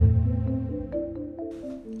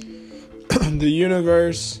The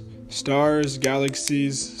universe, stars,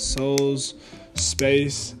 galaxies, souls,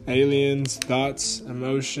 space, aliens, thoughts,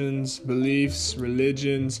 emotions, beliefs,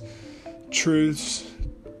 religions, truths,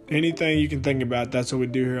 anything you can think about. That's what we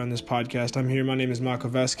do here on this podcast. I'm here. My name is Michael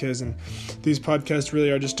Vasquez, and these podcasts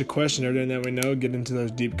really are just a question everything that we know, get into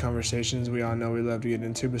those deep conversations we all know we love to get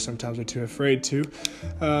into, but sometimes we're too afraid to.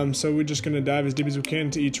 So we're just going to dive as deep as we can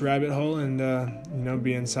into each rabbit hole and,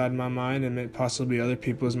 be inside my mind and possibly other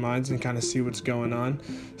people's minds and kind of see what's going on.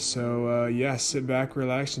 So, sit back,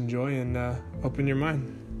 relax, enjoy, and open your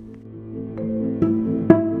mind.